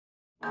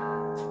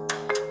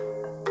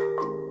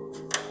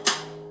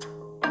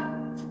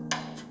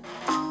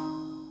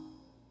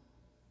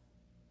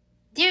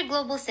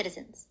Global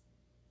Citizens.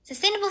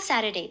 Sustainable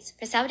Saturdays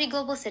for Saudi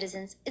Global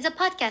Citizens is a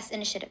podcast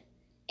initiative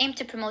aimed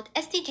to promote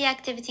SDG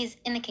activities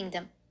in the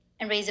kingdom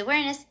and raise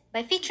awareness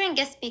by featuring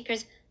guest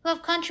speakers who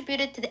have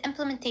contributed to the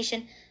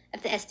implementation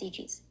of the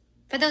SDGs.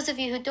 For those of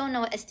you who don't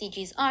know what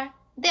SDGs are,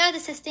 they are the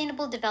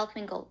Sustainable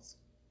Development Goals.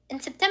 In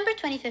September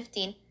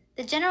 2015,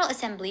 the General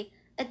Assembly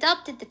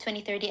adopted the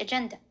 2030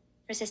 Agenda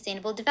for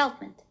Sustainable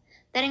Development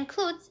that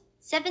includes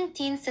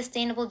 17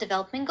 Sustainable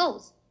Development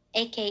Goals,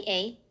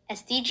 aka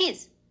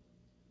SDGs.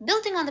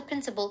 Building on the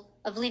principle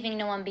of leaving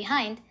no one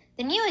behind,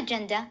 the new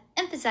agenda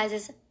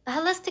emphasizes a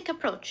holistic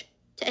approach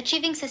to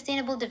achieving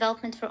sustainable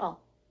development for all.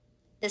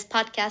 This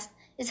podcast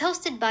is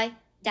hosted by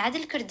Daad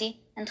Al-Kurdi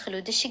and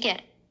Khaloud Al-Shigar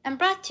and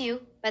brought to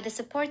you by the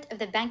support of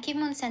the Ban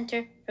Ki-moon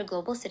Center for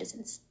Global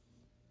Citizens.